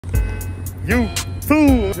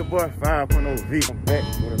YouTube. It's your boy 5.0V. I'm back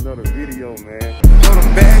with another video, man. Know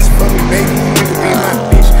them bags for me, baby. You can be my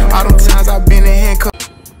bitch. All them times I've been in handcuffs.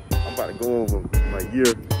 I'm about to go over my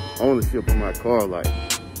year ownership of my car. Like,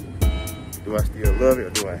 do I still love it or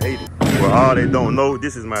do I hate it? Well, all they don't know,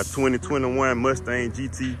 this is my 2021 Mustang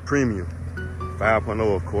GT Premium.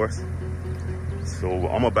 5.0, of course. So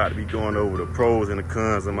I'm about to be going over the pros and the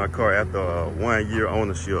cons of my car after 1 year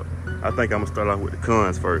ownership. I think I'm gonna start off with the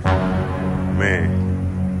cons first. Man,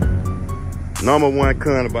 number one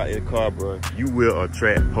con about this car, bro, you will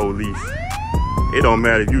attract police. It don't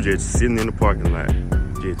matter if you just sitting in the parking lot,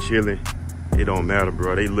 just chilling. It don't matter,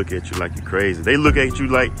 bro. They look at you like you're crazy. They look at you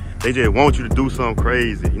like they just want you to do something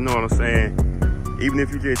crazy. You know what I'm saying? Even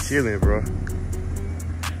if you just chilling, bro.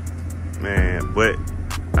 Man, but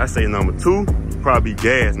I say number two, probably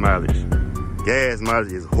gas mileage. Gas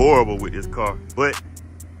mileage is horrible with this car, but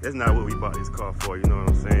that's not what we bought this car for, you know what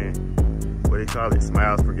I'm saying? What they call it,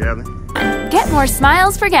 miles per gallon. Get more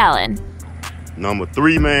smiles per gallon. Number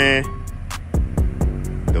three, man,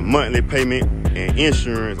 the monthly payment and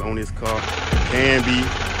insurance on this car can be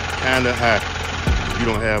kind of high if you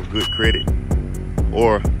don't have good credit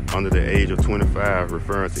or under the age of 25,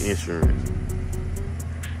 referring to insurance.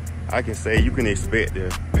 I can say you can expect to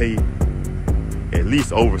pay at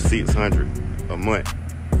least over $600 a month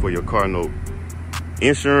for your car note.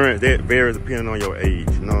 Insurance, that varies depending on your age,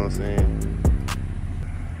 you know what I'm saying?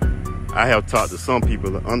 I have talked to some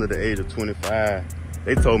people under the age of 25.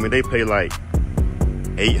 They told me they pay like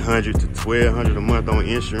 $800 to $1,200 a month on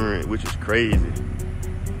insurance, which is crazy.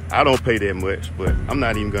 I don't pay that much, but I'm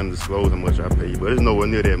not even gonna disclose how much I pay, but it's nowhere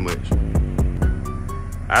near that much.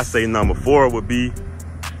 I say number four would be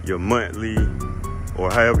your monthly,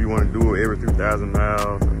 or however you want to do it, every 3,000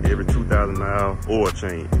 miles, every 2,000 miles, oil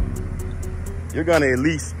change. You're gonna at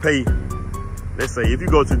least pay, let's say if you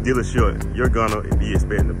go to the dealership, you're gonna be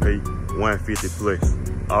expecting to pay $150 plus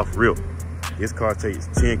off rip. This car takes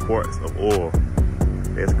 10 quarts of oil.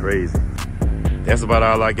 That's crazy. That's about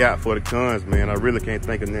all I got for the cons, man. I really can't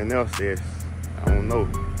think of nothing else there. I don't know.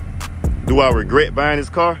 Do I regret buying this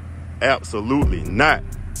car? Absolutely not.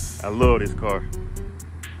 I love this car.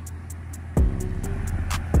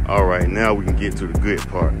 All right, now we can get to the good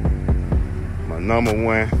part. My number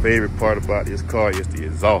one favorite part about this car is the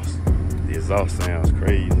exhaust. The exhaust sounds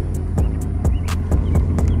crazy.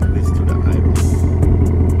 Listen to the idle.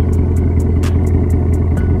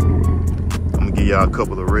 I'm gonna give y'all a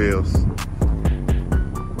couple of revs.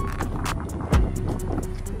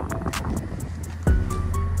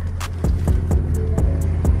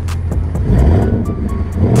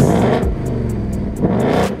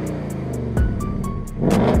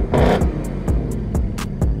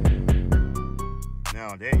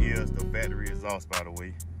 That is the factory exhaust, by the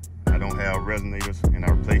way. I don't have resonators and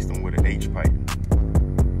I replaced them with an H pipe.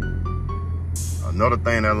 Another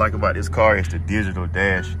thing I like about this car is the digital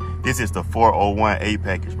dash. This is the 401A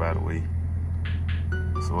package, by the way.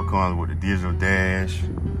 So it comes with the digital dash,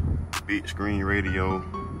 big screen radio.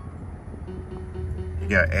 You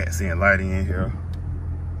got accent lighting in here.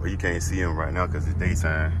 Well, you can't see them right now because it's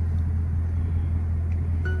daytime.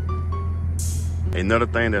 Another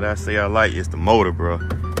thing that I say I like is the motor, bro.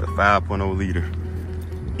 The 5.0 liter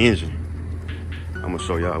engine. I'm gonna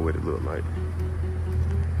show y'all what it look like.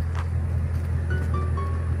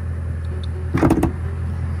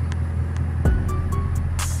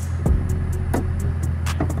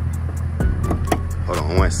 Hold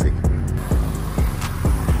on 1 second.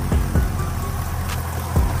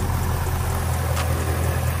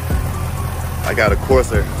 I got a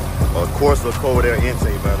Corsa Cold-Air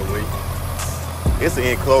intake, by the way. It's an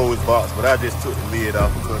enclosed box, but I just took the lid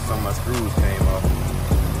off because some of my screws came off.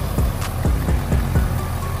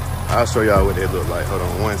 I'll show y'all what they look like. Hold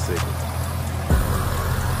on 1 second.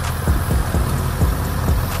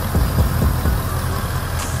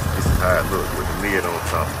 This is how it looks with the lid on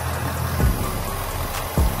top.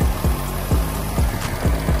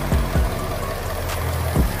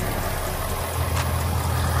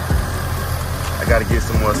 I gotta get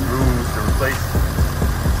some more screws to replace it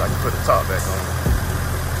so I can put the top back on.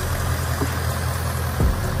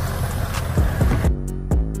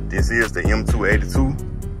 This is the M282,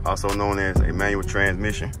 also known as a manual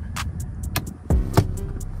transmission.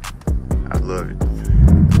 I love it.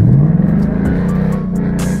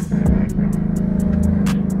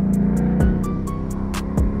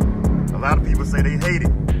 A lot of people say they hate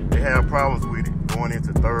it. They have problems with it going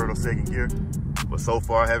into third or second gear, but so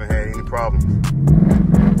far I haven't had any problems.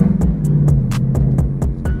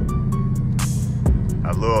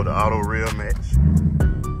 I love the auto rail match.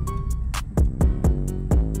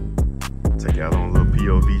 Take out on a little piece.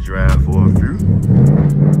 POV drive for a few.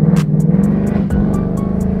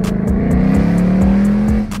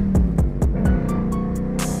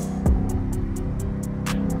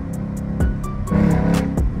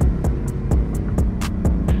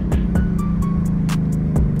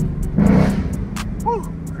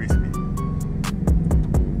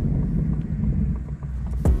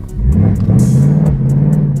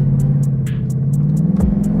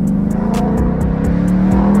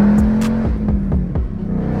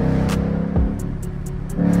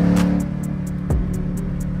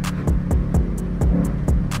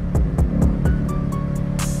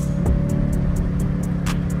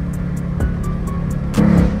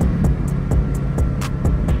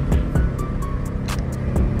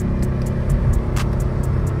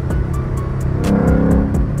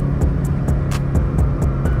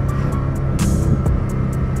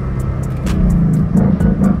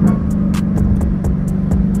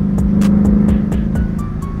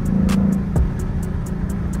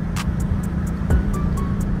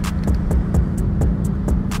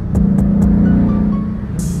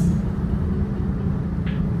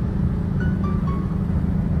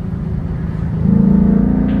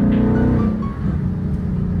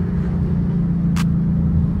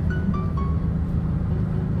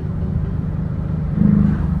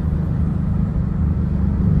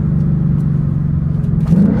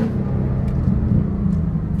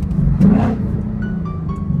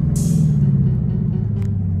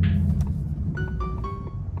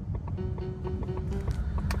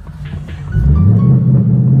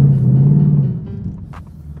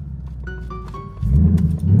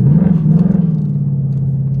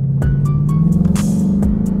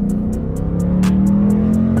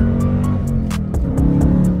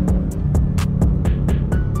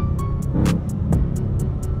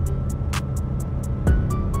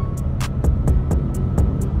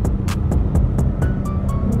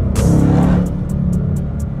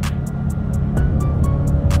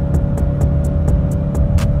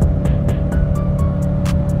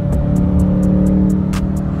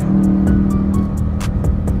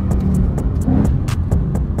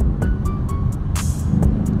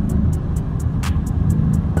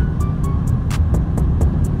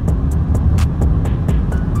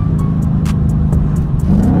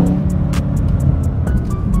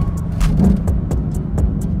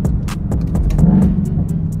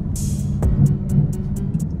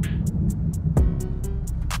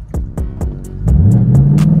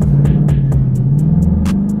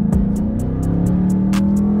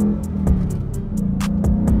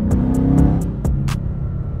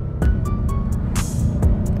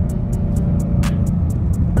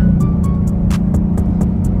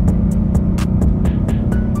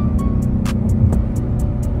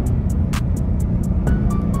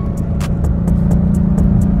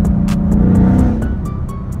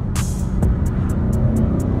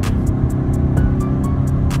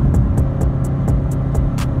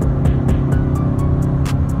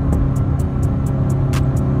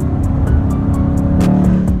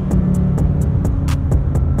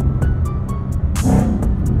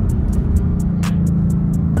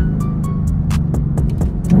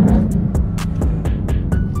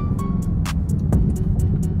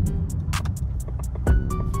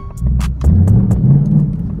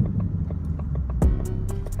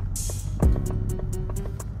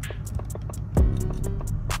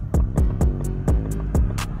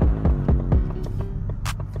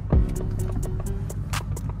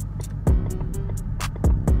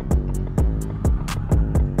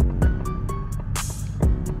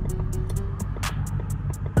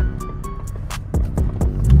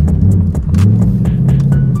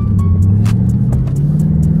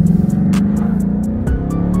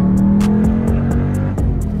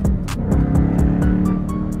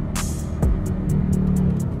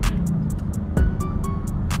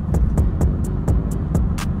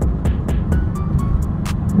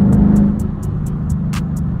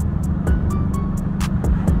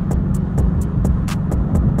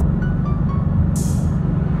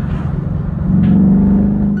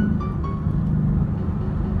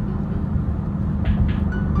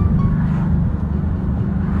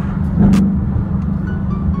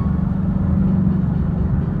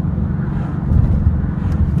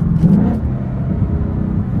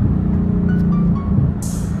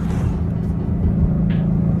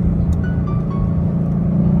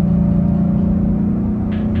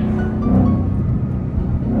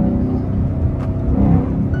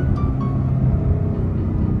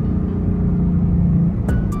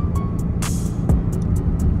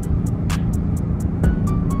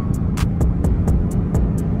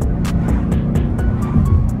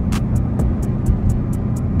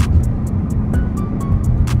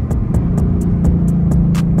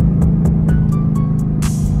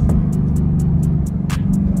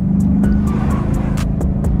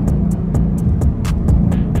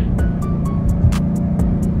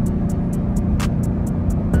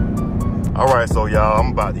 right, so y'all,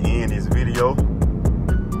 I'm about to end this video.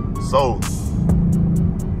 So,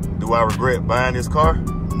 do I regret buying this car?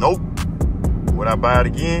 Nope. Would I buy it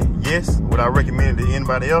again? Yes. Would I recommend it to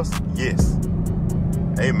anybody else? Yes.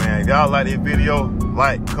 Hey man, if y'all like this video,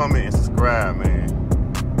 like, comment, and subscribe, man.